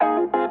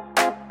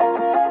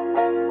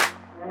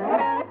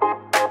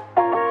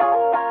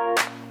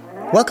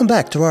Welcome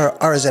back to our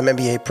RSM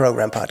MBA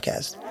program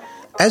podcast.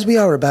 As we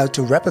are about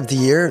to wrap up the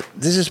year,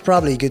 this is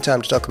probably a good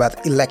time to talk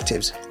about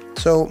electives.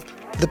 So,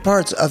 the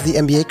parts of the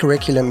MBA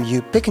curriculum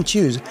you pick and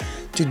choose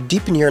to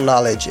deepen your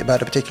knowledge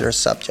about a particular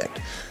subject,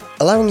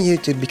 allowing you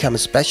to become a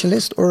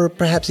specialist or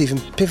perhaps even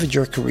pivot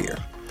your career.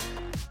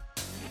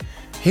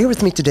 Here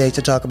with me today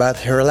to talk about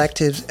her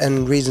electives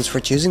and reasons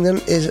for choosing them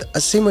is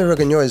Asimwe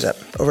Roganyoza,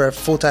 of our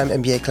full-time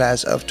MBA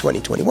class of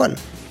 2021.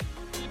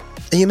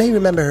 And you may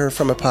remember her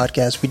from a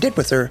podcast we did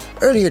with her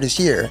earlier this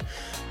year.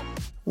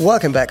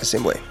 Welcome back,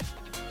 Asimwe.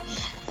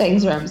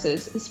 Thanks,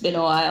 Ramses. It's been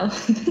a while.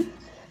 Do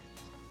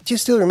you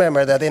still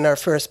remember that in our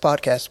first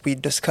podcast, we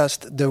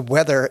discussed the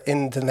weather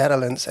in the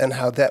Netherlands and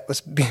how that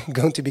was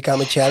going to become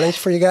a challenge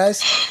for you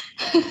guys?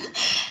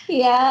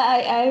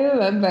 Yeah, I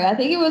remember. I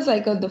think it was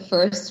like on the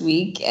first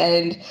week,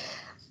 and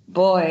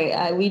boy,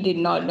 we did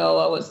not know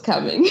what was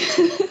coming.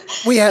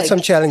 We had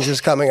some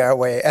challenges coming our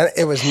way, and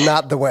it was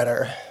not the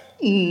weather.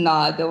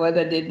 No, the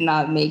weather did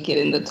not make it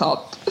in the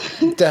top.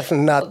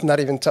 Definitely not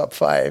even top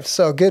 5.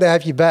 So good to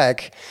have you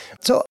back.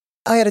 So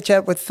I had a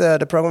chat with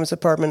the programs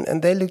department,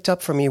 and they looked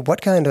up for me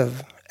what kind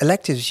of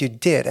electives you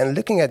did. And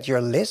looking at your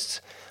list,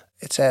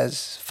 it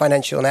says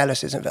financial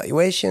analysis and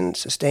valuation,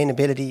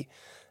 sustainability,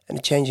 and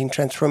the changing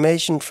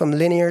transformation from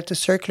linear to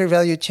circular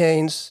value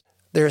chains.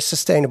 There's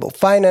sustainable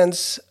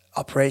finance,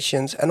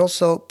 operations, and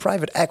also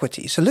private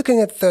equity. So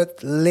looking at the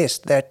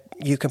list that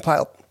you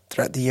compiled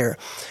throughout the year,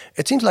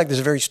 it seems like there's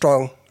a very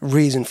strong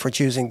reason for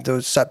choosing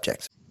those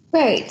subjects.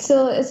 Right.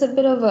 So it's a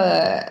bit of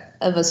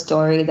a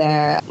story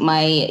there. My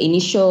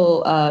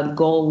initial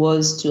goal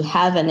was to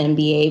have an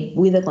MBA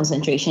with a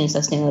concentration in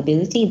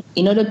sustainability.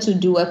 In order to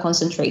do a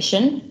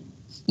concentration,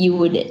 you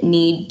would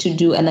need to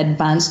do an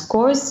advanced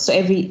course. So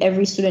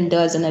every student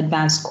does an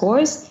advanced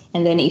course.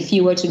 And then if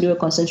you were to do a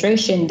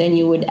concentration, then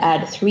you would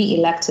add 3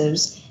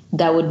 electives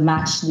that would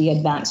match the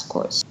advanced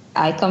course.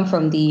 I come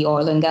from the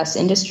oil and gas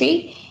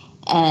industry,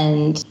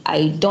 and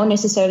I don't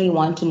necessarily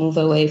want to move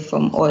away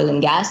from oil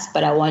and gas,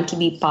 but I want to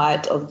be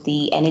part of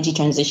the energy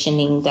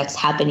transitioning that's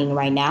happening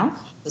right now.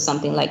 So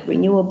something like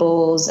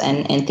renewables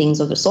and things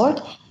of the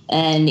sort.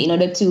 And in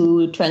order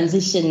to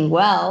transition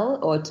well,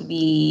 or to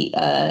be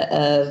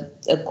a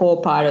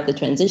core part of the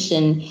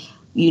transition,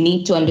 you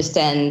need to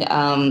understand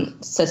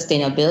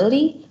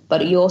sustainability,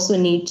 but you also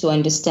need to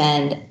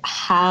understand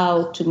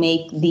how to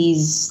make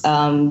these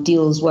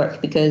deals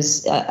work,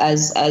 because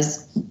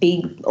as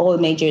big oil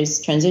majors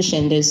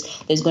transition,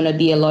 there's going to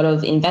be a lot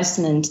of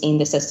investment in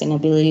the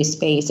sustainability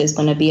space. There's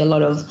going to be a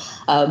lot of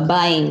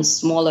buying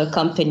smaller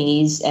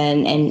companies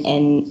and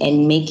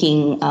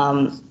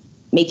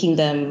making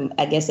them,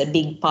 I guess, a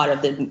big part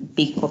of the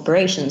big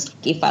corporations.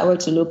 If I were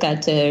to look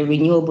at a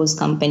renewables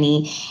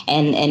company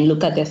and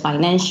look at their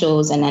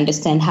financials and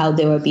understand how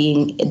they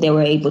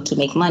were able to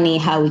make money,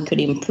 how we could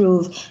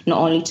improve, not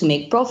only to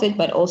make profit,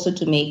 but also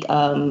to make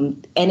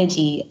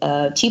energy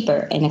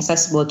cheaper and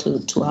accessible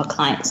to our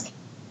clients.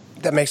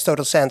 That makes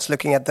total sense,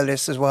 looking at the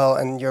list as well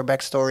and your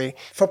backstory.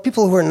 For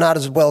people who are not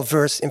as well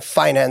versed in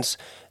finance,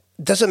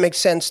 does it make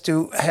sense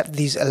to have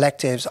these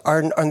electives?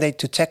 Aren't they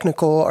too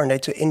technical? Aren't they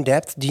too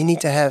in-depth? Do you need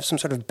to have some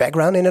sort of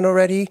background in it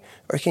already?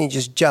 Or can you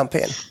just jump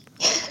in?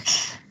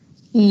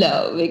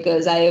 No,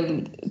 because I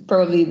am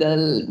probably the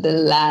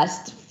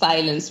last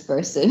finance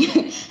person.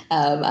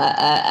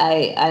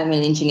 I'm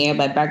an engineer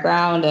by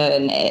background,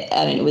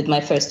 and with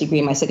my first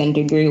degree, my second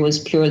degree was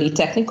purely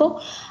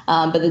technical.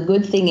 But the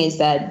good thing is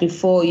that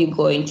before you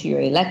go into your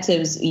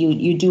electives,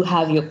 you do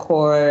have your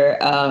core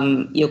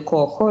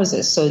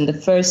courses. So in the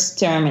first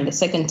term and the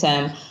second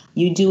term,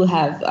 you do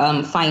have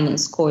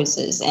finance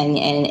courses, and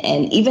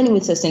even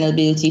with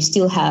sustainability, you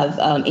still have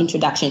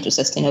introduction to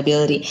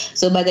sustainability.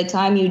 So by the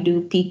time you do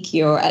pick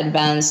your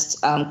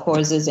advanced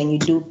courses and you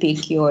do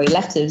pick your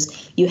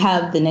electives, you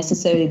have the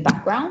necessary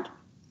background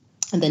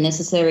and the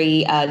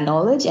necessary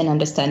knowledge and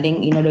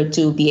understanding in order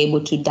to be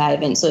able to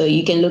dive in. So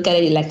you can look at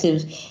an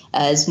elective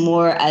as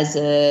more as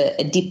a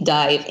deep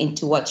dive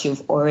into what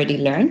you've already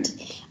learned,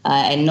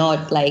 and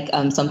not like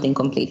something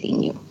completely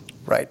new.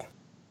 Right.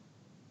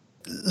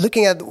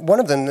 Looking at one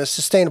of them, the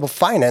sustainable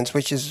finance,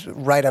 which is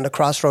right on the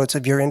crossroads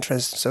of your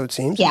interest, so it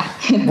seems. Yeah.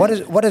 What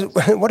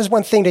is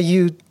one thing that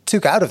you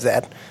took out of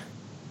that?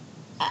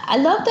 I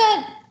love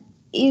that.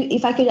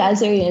 If I could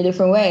answer it in a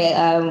different way,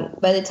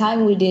 by the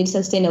time we did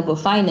sustainable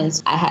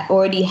finance, I had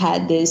already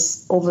had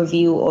this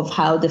overview of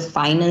how the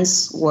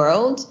finance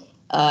world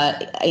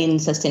in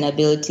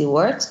sustainability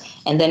works.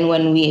 And then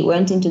when we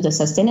went into the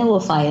sustainable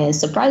finance,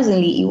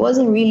 surprisingly, it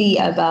wasn't really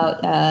about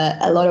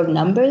a lot of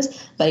numbers,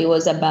 but it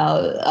was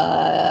about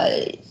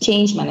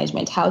change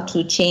management, how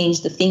to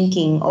change the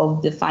thinking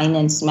of the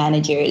finance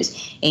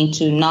managers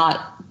into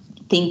not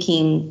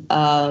thinking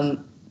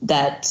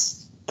that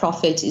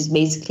profit is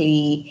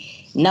basically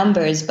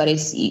numbers, but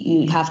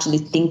you have to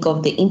think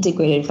of the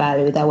integrated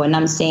value, that when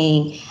I'm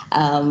saying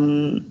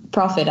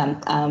profit,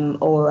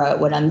 or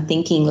when I'm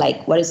thinking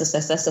like what is the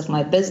success of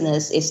my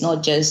business, it's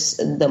not just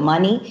the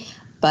money,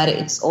 but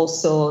it's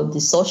also the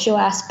social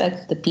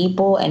aspect, the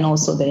people, and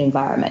also the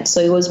environment.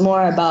 So it was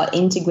more about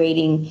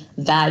integrating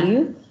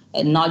value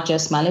and not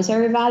just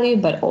monetary value,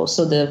 but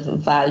also the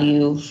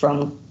value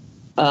from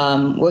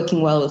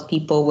working well with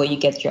people where you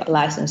get your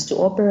license to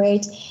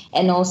operate,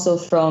 and also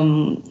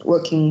from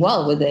working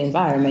well with the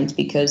environment,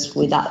 because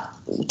without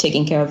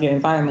taking care of your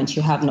environment,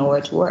 you have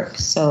nowhere to work.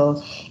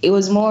 So it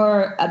was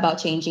more about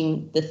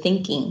changing the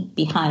thinking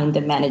behind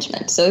the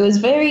management. So it was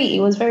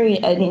very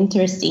an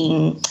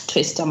interesting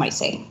twist, I might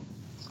say.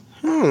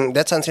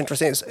 That sounds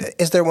interesting.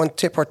 Is there one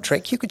tip or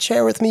trick you could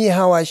share with me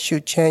how I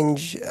should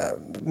change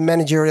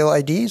managerial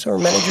IDs or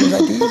managers'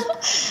 IDs?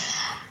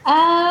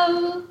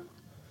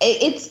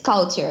 It's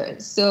culture.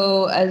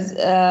 So as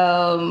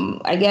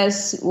I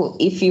guess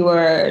if you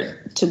were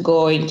to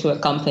go into a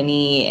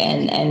company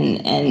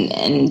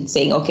and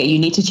saying, okay, you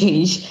need to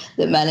change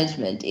the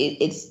management,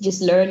 it's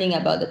just learning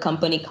about the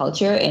company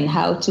culture and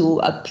how to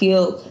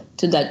appeal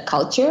to that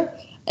culture,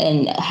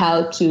 and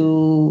how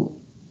to,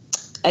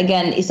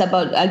 again, it's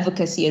about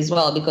advocacy as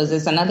well, because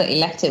there's another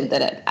elective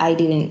that I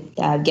didn't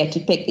get to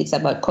pick. It's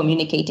about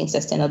communicating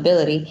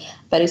sustainability,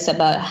 but it's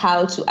about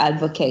how to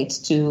advocate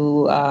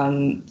to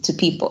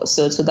people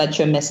so that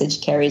your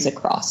message carries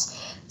across.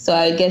 So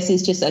I guess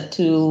it's just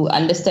to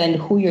understand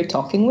who you're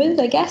talking with,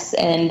 I guess,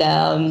 and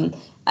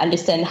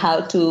understand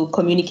how to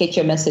communicate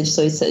your message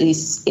so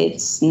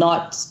it's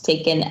not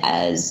taken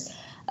as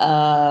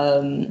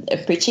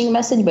a preaching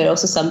message, but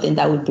also something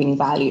that would bring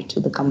value to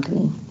the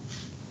company.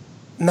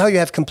 Now you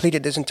have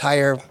completed this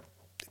entire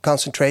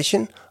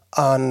concentration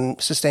on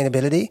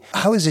sustainability.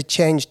 How has it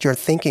changed your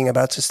thinking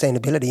about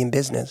sustainability in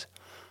business?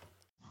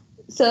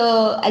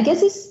 So I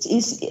guess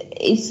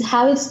it's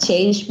how it's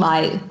changed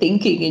my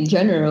thinking in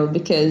general,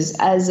 because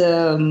as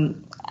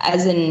an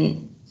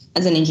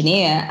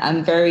engineer,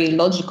 I'm very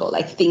logical.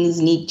 Like,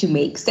 things need to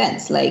make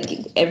sense.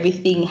 Like,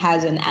 everything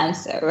has an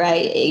answer,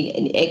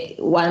 right?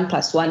 1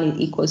 +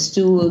 1 =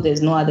 2.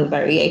 There's no other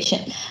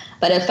variation.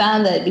 But I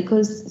found that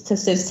because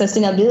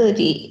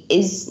sustainability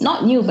is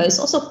not new, but it's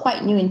also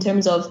quite new in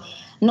terms of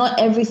not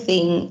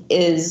everything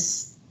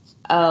is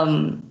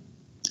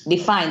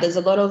defined. There's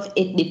a lot of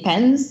it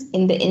depends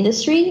in the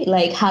industry.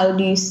 Like, how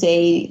do you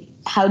say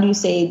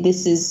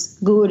this is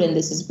good and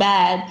this is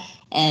bad,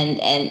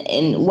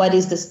 and what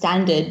is the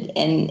standard?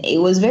 And it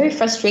was very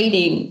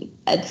frustrating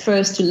at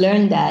first to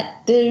learn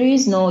that there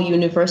is no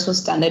universal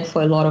standard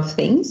for a lot of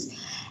things.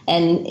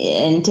 And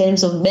in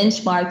terms of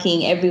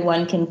benchmarking,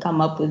 everyone can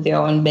come up with their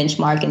own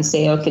benchmark and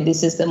say, okay,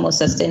 this is the most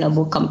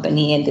sustainable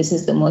company and this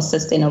is the most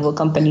sustainable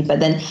company.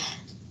 But then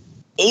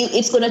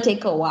it's going to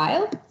take a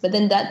while. But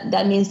then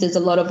that means there's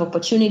a lot of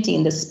opportunity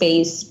in the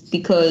space,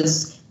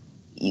 because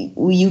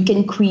you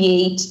can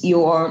create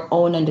your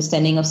own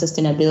understanding of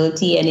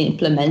sustainability and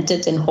implement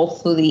it, and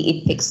hopefully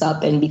it picks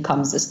up and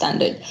becomes the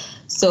standard.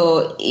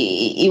 So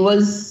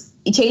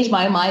it changed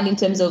my mind in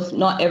terms of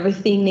not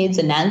everything needs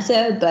an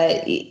answer,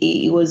 but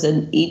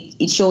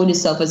it showed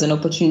itself as an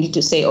opportunity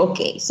to say,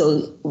 okay,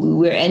 so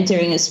we're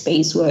entering a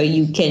space where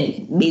you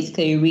can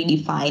basically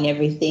redefine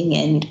everything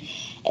and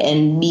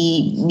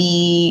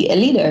be a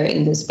leader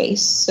in the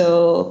space.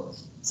 So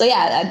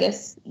yeah, I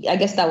guess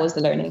that was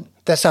the learning.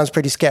 That sounds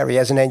pretty scary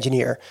as an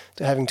engineer,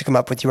 to having to come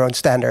up with your own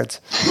standards.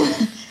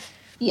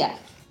 Yeah.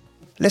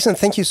 Listen,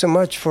 thank you so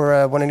much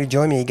for wanting to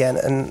join me again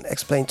and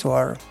explain to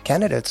our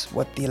candidates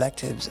what the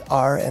electives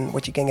are and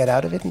what you can get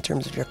out of it in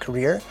terms of your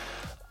career.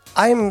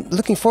 I'm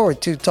looking forward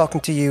to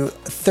talking to you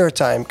a third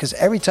time, because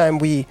every time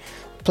we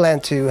plan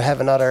to have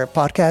another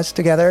podcast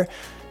together,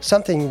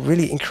 something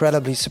really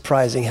incredibly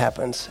surprising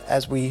happens,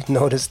 as we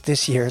noticed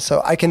this year.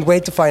 So I can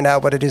wait to find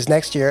out what it is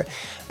next year.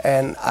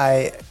 And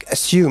I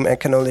assume and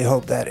can only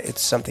hope that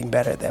it's something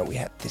better than we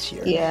had this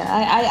year. Yeah,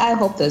 I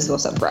hope there's no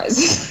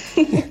surprises.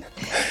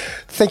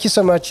 Thank you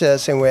so much,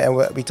 Seung-Hui,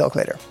 and we talk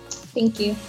later. Thank you.